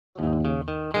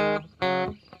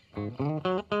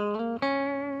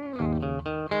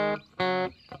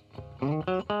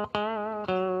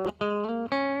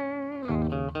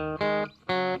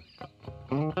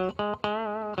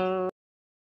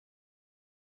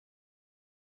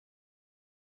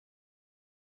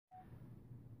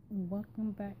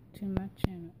Welcome back to my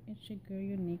channel. It's your girl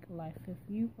Unique Life. If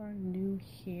you are new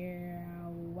here,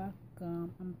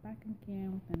 welcome. I'm back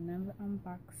again with another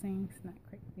unboxing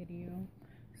Snackcrate video.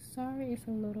 Sorry it's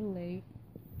a little late.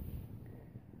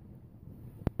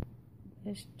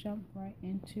 Let's jump right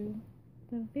into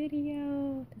the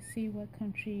video to see what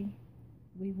country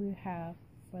we will have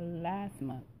for last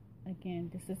month.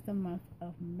 Again, this is the month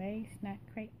of May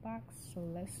Snackcrate box, so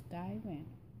let's dive in.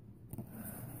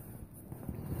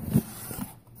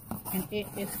 And it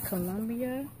is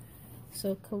Colombia.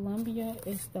 So Colombia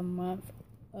is the month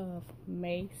of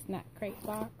May Snackcrate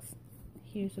box.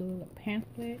 Here's a little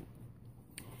pamphlet,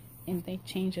 and they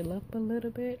change it up a little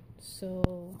bit.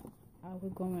 So I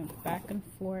was going back and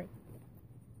forth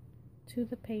to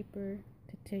the paper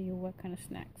to tell you what kind of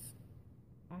snacks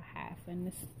I have in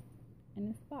this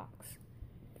box.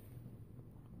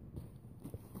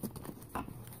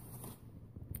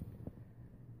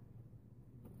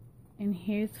 And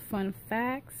here's fun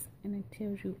facts, and it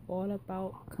tells you all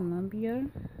about Colombia.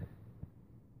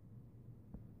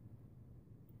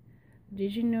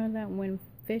 Did you know that when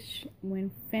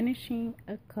finishing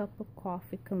a cup of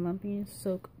coffee, Colombians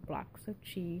soak blocks of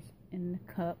cheese in the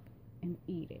cup and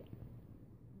eat it?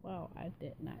 Wow, I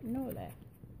did not know that.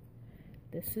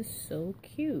 This is so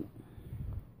cute.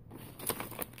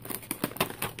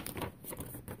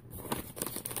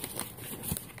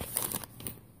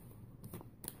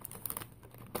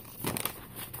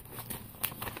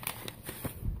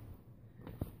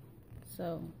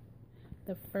 So,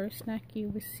 the first snack you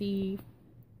receive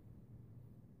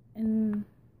in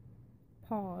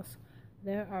pause,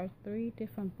 there are 3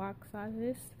 different box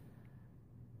sizes: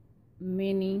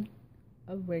 mini,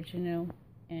 original,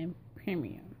 and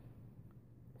premium.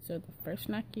 So the first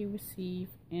snack you receive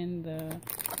in the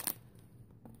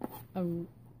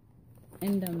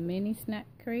mini snack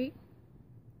crate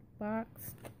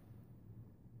box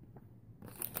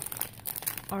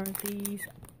are these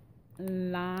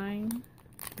lemon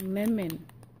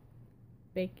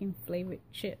bacon flavored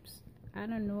chips. I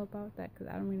don't know about that because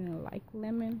I don't really like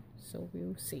lemon, so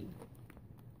we'll see.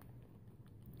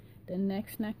 The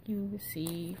next snack you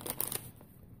receive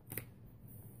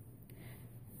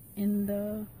in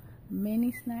the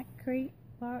mini snack crate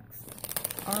box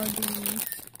are these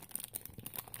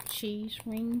cheese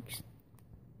rings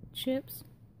chips.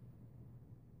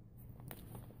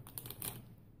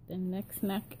 The next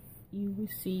snack you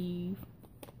receive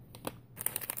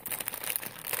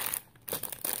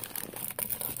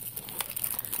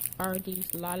are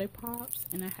these lollipops,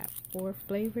 and I have 4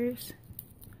 flavors: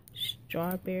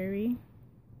 strawberry,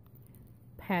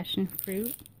 passion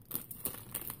fruit,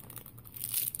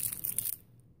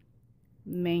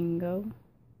 mango,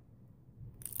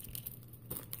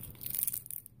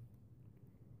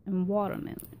 and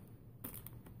watermelon.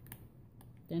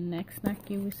 The next snack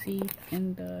you receive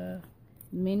in the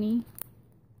mini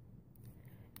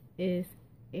is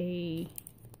a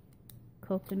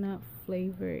coconut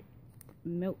flavored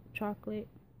milk chocolate.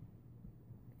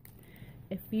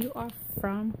 If you are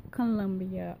from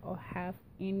Colombia or have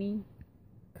any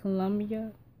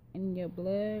Colombia in your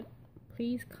blood,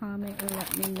 please comment and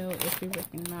let me know if you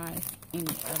recognize any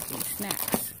of these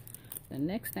snacks. The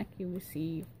next snack you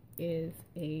receive is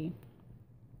a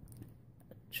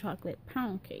chocolate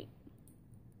pound cake.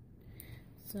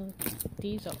 So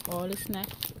these are all the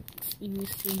snacks you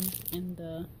receive in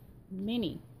the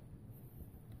mini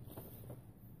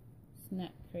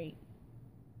snack crate.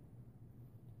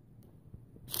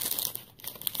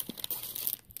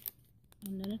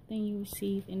 Another thing you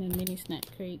receive in the mini snack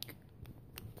crate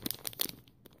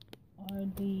are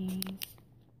these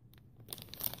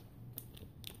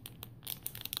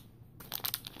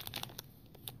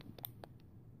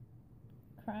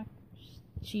crackers,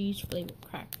 cheese flavored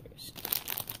crackers.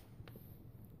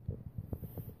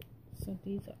 So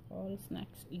these are all the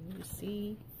snacks you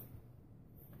receive.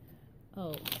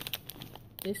 Oh,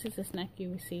 this is a snack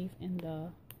you receive in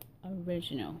the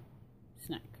original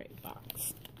snack crate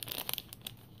box.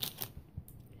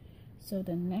 So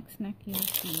the next snack you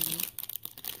receive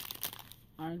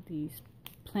are these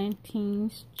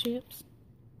plantains chips.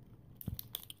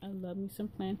 I love me some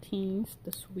plantains,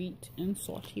 the sweet and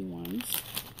salty ones.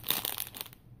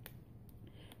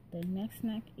 The next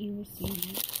snack you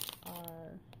receive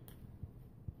are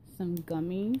some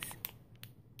gummies.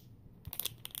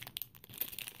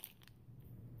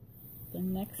 The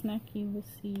next snack you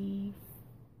receive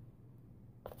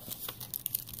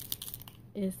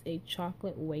is a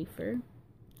chocolate wafer.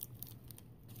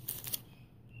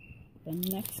 The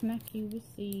next snack you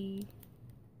receive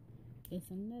is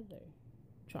another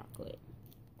chocolate.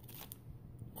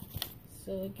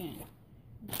 So again,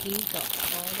 These are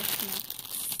all the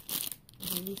snacks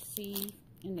we received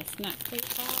in the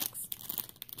Snackcrate box.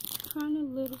 Kind of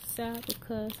a little sad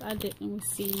because I didn't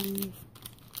receive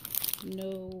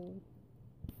no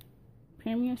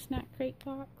premium Snackcrate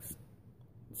box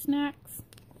snacks,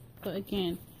 but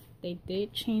again, they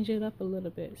did change it up a little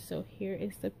bit. So here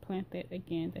is the pamphlet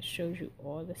again that shows you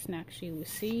all the snacks you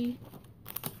receive,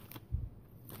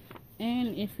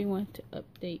 and if you want to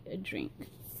update a drink.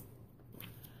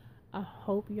 I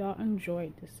hope y'all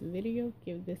enjoyed this video.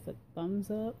 Give this a thumbs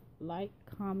up, like,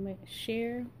 comment,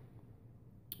 share,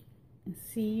 and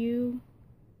see you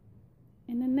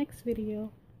in the next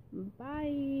video.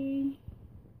 Bye.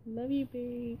 Love you,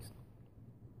 babes.